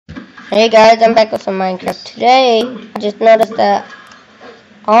Hey guys, I'm back with some Minecraft. Today, I just noticed that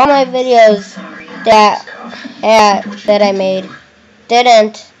all my videos that I made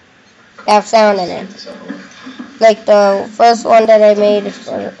didn't have sound in it. Like the first one that I made,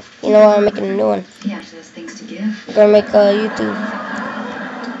 you know what, I'm making a new one. I'm gonna make a YouTube.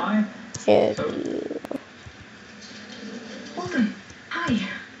 Yeah. Hi.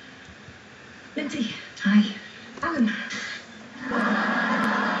 Lindsay. Hi. Alan.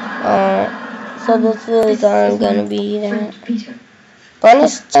 So this is gonna be that.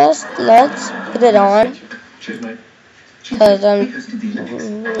 Bonus test, let's put it on. Cause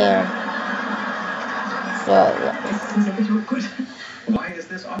yeah. So Why is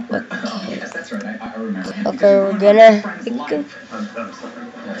this awkward? Yes, that's right. I remember. okay, we're gonna.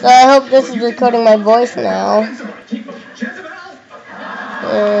 So I hope this is recording my voice now.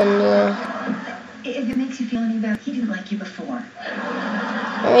 And if it makes you feel any better, he didn't like you before.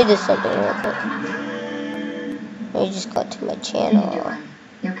 let me do something real quick. Let me just go to my channel.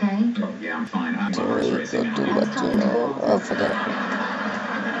 You okay? Oh, yeah, I'm fine. I'm Go to my channel. Oh, forget it.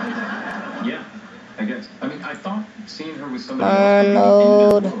 Yeah, I guess. I mean, I thought seeing her with somebody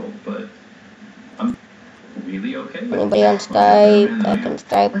Arnold. else would be but I'm really okay. Anybody on Skype? I can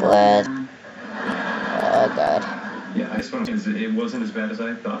Skype with. Oh god. Yeah, I just want to say it wasn't as bad as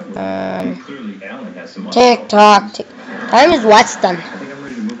I thought it would. Clearly, Alan has some. TikTok. Time is Weston. I think I'm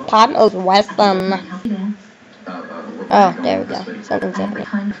ready to move on. Time is Weston. Oh, there we go. Something's happening. The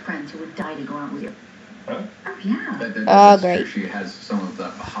kind of friends who would die to go out with you. Huh? Oh, yeah. Oh, great. She has some of the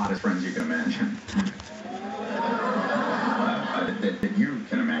hottest friends you can imagine. That you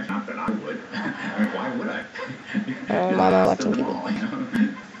can imagine. Not that I would. I mean, why would I? Mama watching TV.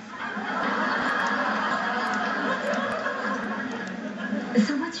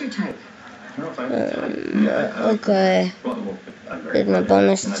 So what's your type? Okay. Did my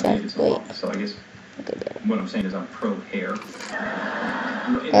bonus check? Wait. So I guess Okay, good. what I'm saying is I'm pro hair.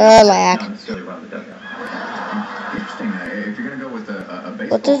 Lag. Not necessarily around the dugout. Interesting. If you're gonna go with a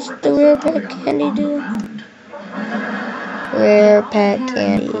baseball What does the rare pet candy do? Rare pet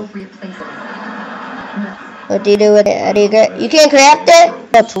candy. What do you do with it? How do you get? You can't craft it?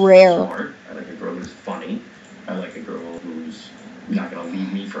 That's rare. I like a girl who's funny. I like a girl who's not gonna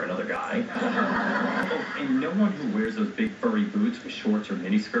leave me for another guy. Oh, and no one who wears those big furry boots with shorts or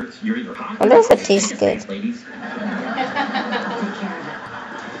mini skirts. You're either hot. I wonder if it tastes good. Ladies.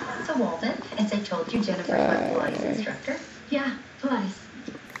 So Walden, as I told you, Jennifer's my Pilates instructor. Yeah, Pilates.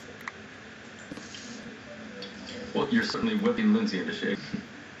 Well, you're certainly whipping Lindsay into shape.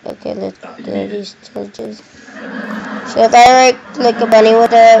 Okay, let's do these torches. So if I like a bunny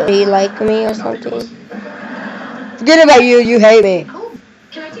with it, do you like me or something? Forget about you, you hate me. Oh,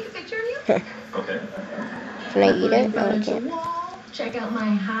 can I take a picture of you? Okay. Can I eat it? No, I can't. Check out my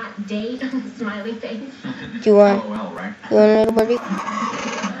hot date, smiley face. Do you want? LOL, right? You want a little birdie? You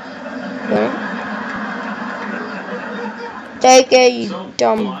want it? Take it, you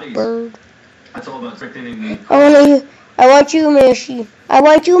dumb bird. That's all about strengthening the. I want you, Mashi. I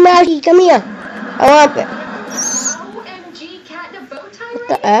want you, Mashi. Come here. I want it. OMG, cat in a bow tie. What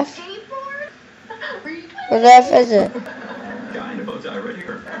the F? Skateboard? What the F is it? Guy in a bow tie right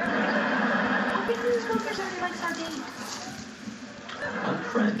here.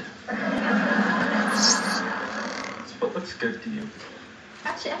 Unfriend. What looks good to you?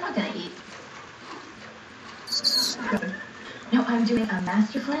 Actually, I'm not gonna eat. No, I'm doing a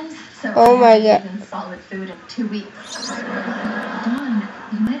master cleanse, so Oh my God. eaten solid food in 2 weeks. Dawn,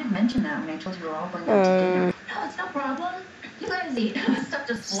 you might have mentioned that when I told you we were all going out to dinner. No, it's no problem. You guys eat. Stuff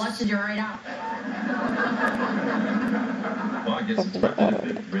just flushes you right out. Well, I guess it's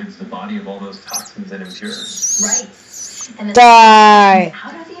effective. It rids the body of all those toxins and impurities. Right. And then Die.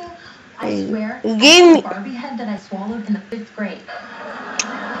 out of you, I swear, You gave me. Barbie head that I swallowed in the 5th grade.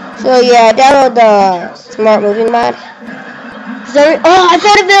 So yeah, download the smart moving mod. So, oh, I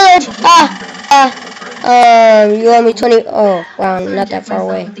found a village. You owe me 20. Oh, wow, not that far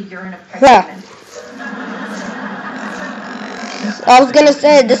away. Yeah. I was gonna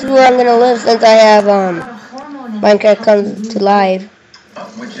say this is where I'm gonna live since I have Minecraft comes to live.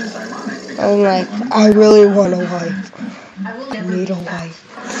 I'm like, I really want a wife. I need a wife.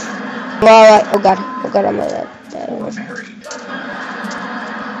 Well, oh god, I'm that one.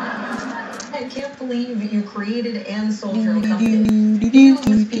 I can't believe you created and sold your own company. You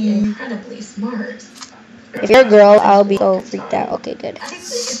must be incredibly smart. If you're a girl, I'll be so freaked out. Okay, good. I think it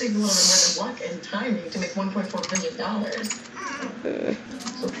takes a little bit more than luck and timing to make $1.4 billion.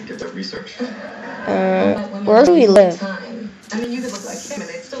 So you did the research? Where do we live? I mean, you could look like him and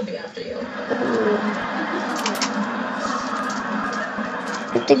they'd still be after you.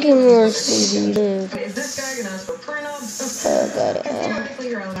 I'm thinking we're saving this. Is this guy gonna ask for prenups? Oh, got it. Theoretically,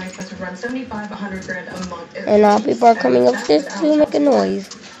 your LMI expense would run $75, $100 grand a month. And now people are coming upstairs to make a noise.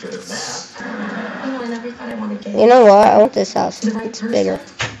 You know, I never thought I wanted to. You know what? I want this house. It's bigger.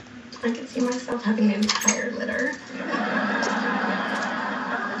 I could see myself having the entire litter.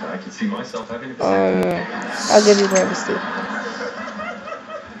 I can see myself having a I'll give you privacy.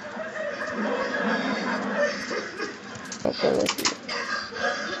 Okay, let's see.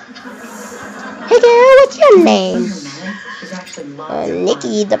 Hey girl, what's your name?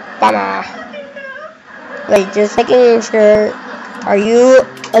 Nikki the Bummer. Wait, just making sure. Are you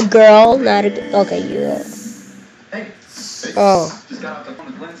a girl? Not a. Okay, you are. Oh.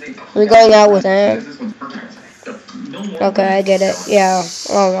 We're going out with him. Okay, I get it. Yeah.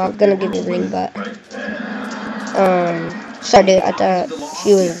 Oh, I'm gonna give you a ring, but. Sorry, dude. I thought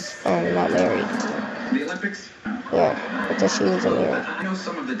she was not married. The Olympics? Yeah, I thought she wasn't married. I know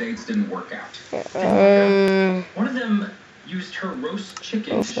some of the dates didn't work out. One of them used her roast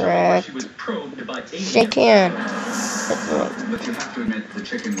chicken to show Right. why she was probed by aliens. Shake hand. But you have to admit the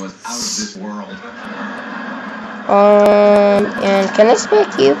chicken was out of this world. And can I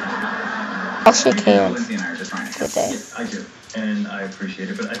smack you? I'll shake hands Lindsay and I are just trying to with that. Yes, I do. And I appreciate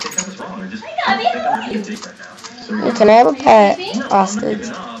it, but I think I was wrong. I just think I'm ready to date right now. So, Hey, can I have a pet no, I'm not ostrich?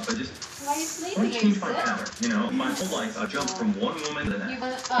 giving up. I just Why are you I sleeping? want to change my pattern. You know, my whole life I jumped from one woman to the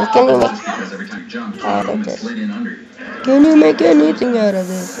next. What can you make? Because every time you jumped, I a like woman this. slid in under you. Can you make anything out of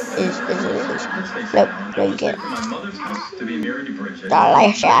this? Let's face it Nope, now, no I you was can't. from my mother's house to be married to Bridget.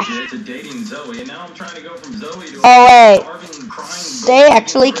 Delicious. To dating Zoe, and now I'm trying to go from Zoe to Oh wait, starving, crying. they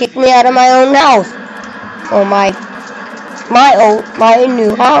actually kicked me out of my own house. Oh my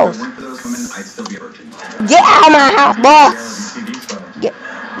new If house. it weren't for those women, I'd still be a virgin. Get out of my house, boy. TV stars.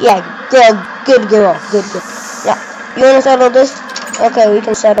 Yeah, girl, good girl, good girl. Yeah, you wanna settle this? Okay, we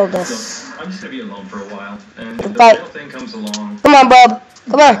can settle this. So, I'm just gonna be alone for a while, and if the Bye. real thing comes along, Come on, bub.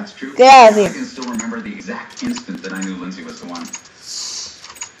 Come on, That's true. get out of I here. can still remember the exact instant that I knew Lindsay was the one.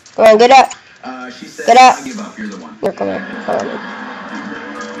 Come on, get up. She said, Get up. I give up, you're the one. Here, come on.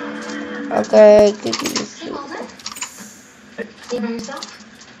 Okay, cookies. Hey, Walter. You by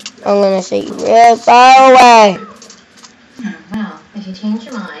yourself? I'm gonna say you real far away. Well, if you change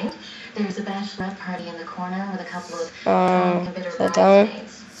your mind, there's a bachelorette party in the corner with a couple of bitter So don't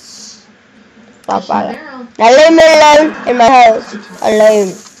bridesmaids. stop by. Barrel. Now leave me alone in my house.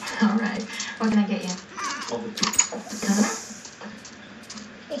 Alone. All right. What can I get you? all the Cover?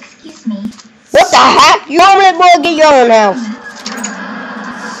 Excuse me. What the heck? You only boy get your own house.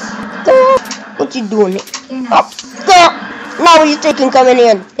 Girl, what you doing here? You're Oh, not. girl. Now what you thinking coming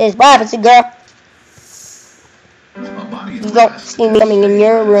in? It's privacy, girl. A body in You don't rest see me coming in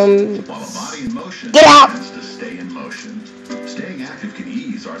your room. while a body in motion Get out. tends to stay in motion. Staying active can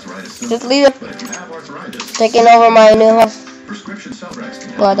ease arthritis Just symptoms, leave it. but if you have arthritis, Taking over my new house. prescription Celebrex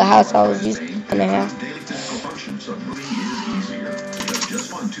can Well, help the house I with was used pain to and have. improve daily physical function, so moving is easier. Because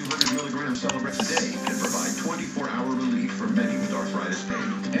just one 200 milligram Celebrex a day can provide 24-hour relief for many with arthritis pain.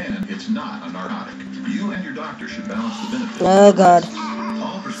 And it's not a narcotic. You and your doctor should balance the benefits. Oh, God.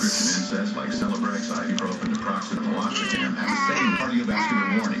 All prescription NSAIDs like Celebrex, ibuprofen, naproxen, and meloxicam have the same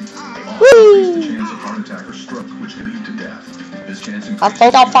cardiovascular warning. They all increase the chance of heart attack or stroke, which can lead to death. This chance I increases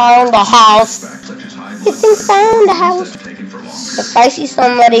think I found the house. facts such as high I blood think I pressure, found the house. NSAIDs taken for long If I see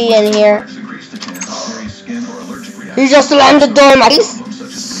somebody in here, increase the chance of serious skin or allergic you reactions. just slammed the door in my face. Problems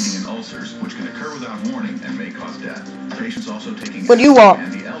such as bleeding and ulcers, which can occur without warning and may cause death. Patients also taking What do you want?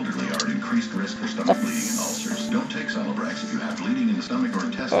 and the elderly are at increased risk for stomach bleeding and ulcers. Don't take Celebrex if you have bleeding in the stomach or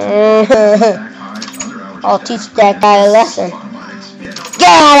intestines. Back hives, other allergy I'll attacks, teach that guy a lesson. Phosphomides. Get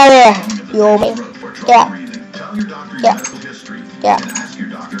out of there, you old man. Yeah. Yeah. Tell your doctor your Yeah. medical history. Yeah. And ask your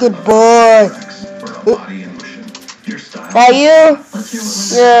doctor Good about boy. Celebrex for a body in motion. Your style. Now you, Let's hear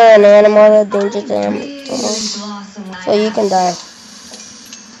what you're an animal, a dangerous animal. Really blossom my So you can die.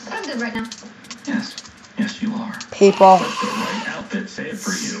 ass. I'm good right now. Yes. Yes, you are. People. the right outfit saved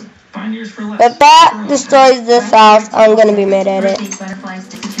for you. Find yours for less. If that destroys this house, I'm gonna be mad at it. Birthday butterflies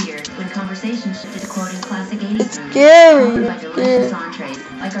disappeared when conversation shifted to quoting classic 80s movies. Scary. Followed by delicious entrees,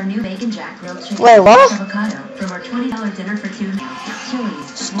 like our new bacon jack grilled chicken Wait, what? with avocado from our $20 dinner for two meals.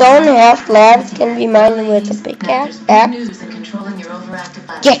 Chili's. Stone half slabs can be mined with a pickaxe. Axe. News and controlling your overactive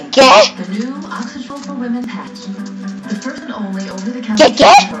Get. The new Oxytrol for Women patch. The first and only over-the-counter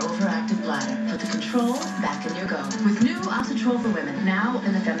Get. for overactive bladder. Put the control back in your go. With new Oxytrol for Women, now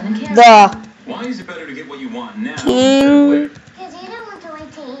in the feminine care. The Why is it better to get what you want now instead of king later? Because you don't want to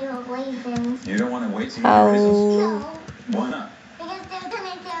wait till you have raisins. You don't want to wait to get raisins? house. No, Why not? because they're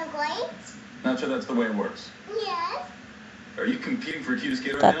gonna take wait. Not sure that's the way it works. Yes. Are you competing for cutest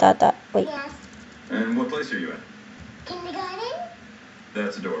kid right now? Wait. Yes. And what place are you in? Kindergarten?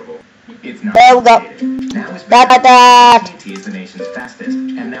 That's adorable. It's not There we go. now it's AT&T is the nation's fastest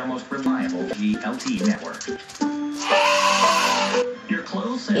and now most reliable GLT network. Your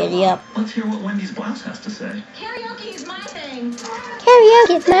clothes say a Giddy lot. up. Let's hear what Wendy's blouse has to say. Karaoke is my thing.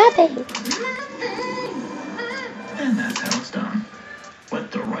 Karaoke's my thing. And that's how it's done.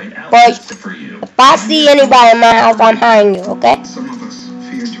 With the right Boy, outfit for you. if I see anybody in my house, I'm hiring you, okay? Some of us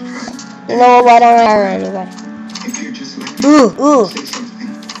feared your pride. You know what? I don't hire anybody. If you're just like Ooh. say something.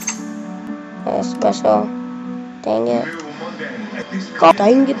 Special. Dang it. New Monday. At least God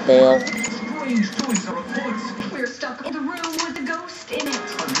dang it, Bill. strange doings are afoot. We're stuck in the room with a ghost in it. A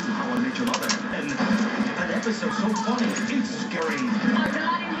new How I Met Your Mother. And an episode so funny, it's scary. I'm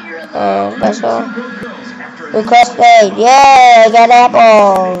not in here alone. Special. Two good girls after a Request paid. Yay, I got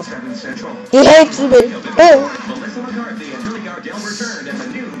apples. 7 Central. He hates me. Melissa McCarthy and Billy Gardell returned in the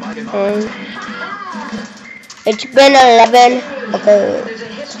new Mike and Molly. It's been 11. Okay.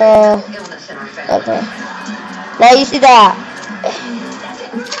 So, okay. Now you see that.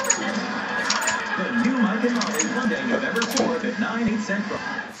 The new Mike and Molly, Monday, November 4th at 9, 8 Central.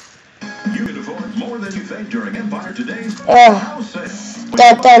 You can afford more than you think during Empire Today's Ugh. house sale.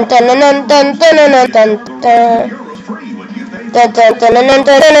 Dun dun dun dun dun dun dun dun dun. Euros free when you pay Dun dun dun dun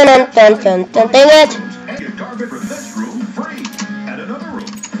dun dun dun dun dun. Dang it. and get carpet for this room free and another room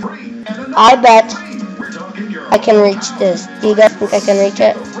free and another I bet free. We're talking your I can reach this. Do you guys think I can reach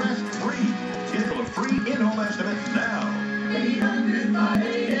it? The rest free. Get a free in-home estimate now.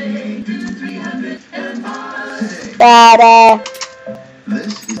 Da-da.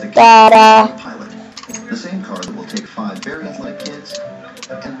 This is the Da-da. Pilot, the same car that will take 5 very athletic kids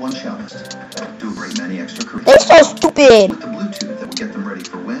and 1 cellist. Do a great many extra They're careers so stupid. with the Bluetooth that will get them ready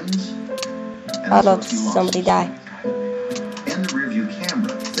for wins and I also a let few somebody losses. die. And the rear view camera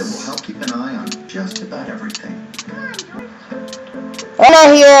that will help keep an eye on just about everything. I'm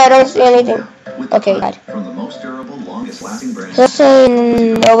not here. I don't see anything. With the Okay, Pilot, God. from the most durable, longest lasting brand. Let's say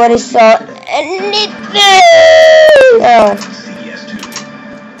nobody saw anything. Oh, CS2.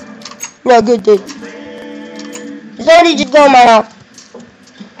 no good, dude. Somebody just go in my house.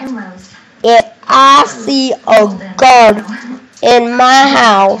 And Rose. If I see a gun in my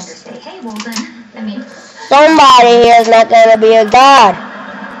house, Hey, Walden. I mean, somebody here is not gonna be a god.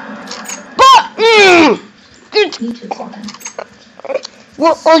 But you too, Walden.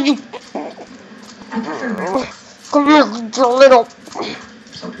 what are you? I prefer Rose. Come here, you little.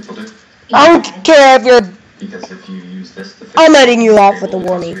 Some people do. I don't care if you're. Because if you use this to I'm letting you off with a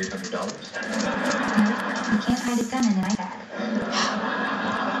warning. You can't hide a gun in an iPad.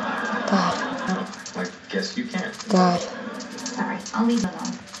 God, I guess you can. God. Sorry, I'll leave it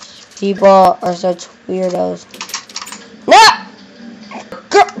alone. People are such weirdos. No!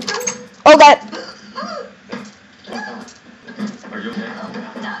 Okay. Are you okay?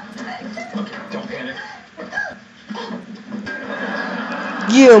 Okay, don't panic.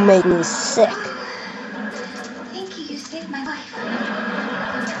 You make me sick. Thank you, you saved my life.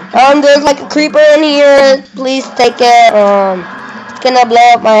 There's like a creeper in here. Please take it. It's gonna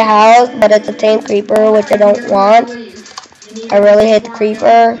blow up my house, but it's a tame creeper, which I don't want. I really hate the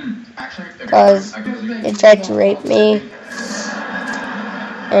creeper because it tried to rape me,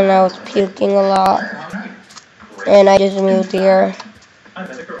 and I was puking a lot, and I just moved here.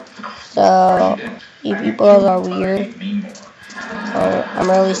 So you people are weird. So I'm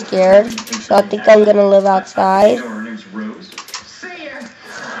really scared. So I think I'm gonna live outside. Her name's Rose. See ya.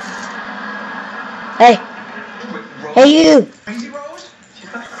 Hey, hey you! Crazy Rose?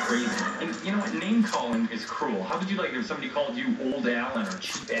 She's not crazy. And you know what? Name calling is cruel. How would you like if somebody called you Old Alan or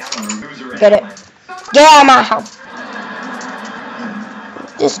Cheap Alan or Loser Get it. Alan? Get out of my house!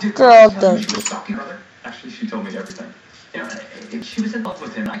 This girl does She was stalking her brother. Actually, she told me everything. You know, if she was in love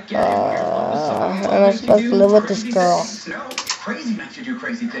with him, I get it. You're in love with someone. How am I supposed to live with this girl? No, crazy makes you do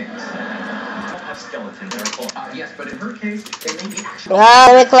crazy things. I don't have skeletons. They're full. Yes, but in her case, they may be actual.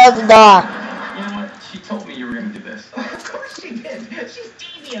 Let me close the door. You know what? She told me you were going to do this. Of course she did. She's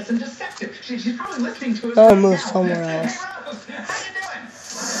devious and deceptive. She's probably listening to us. I'll right move now. somewhere else. Hey, Rose, how you doing?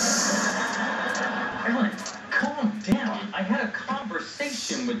 Ellen, calm down. I had a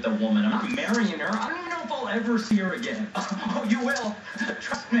conversation with the woman. I'm not marrying her. I don't even know if I'll ever see her again. Oh, you will.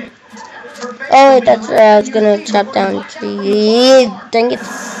 Trust me. Her face Oh, will be that's right right. I was when gonna you see chop her. down Watch out for trees. her. Dang it.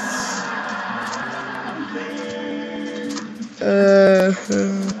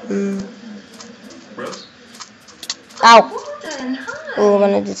 Rose? Ow. Walden, hi. Oh, I'm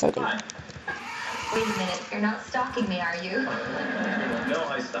gonna do something. Hi. Wait a minute, you're not stalking me, are you? No,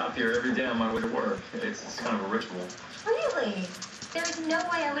 I stop here every day on my way to work. It's kind of a ritual. Really? There is no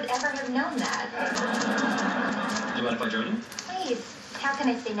way I would ever have known that. Do you mind if I join you? Please. How can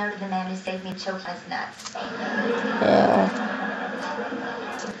I say no to the man who saved me choking his nuts? Yeah.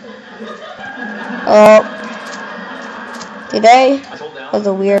 Oh. Today was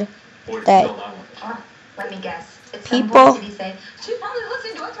a weird day. Let me guess. People She's probably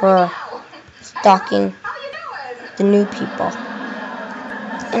listening to us were right now. stalking How you doing? the new people.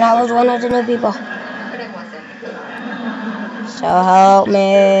 And I was one of the new people. But I wasn't. So help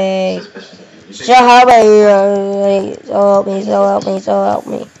me. So help me. So help me. So help me. So help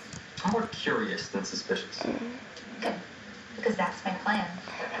me. I'm more curious than suspicious. Good. Because that's my plan.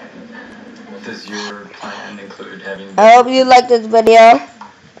 Does your plan include having... I hope you like this video.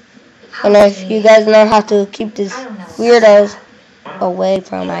 And if you guys know how to keep these weirdos away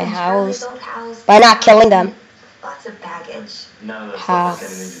from my house by not killing them, Lots of baggage. None of that How? stuff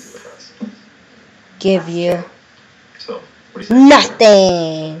has anything to do with us. give you So, what do you say?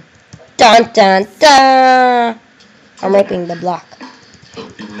 nothing. Dun dun dun. I'm raping the block.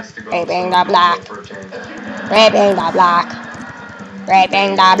 Raping the block. Raping the block.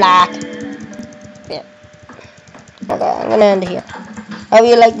 Raping the block. Yeah. Okay, I'm gonna end it here. Hope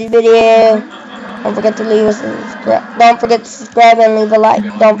you liked this video. Don't forget to leave a subscribe. Don't forget to subscribe and leave a like.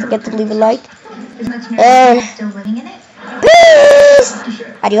 Don't forget to leave a like. Is my And still living in it? peace.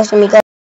 Adios, amigos.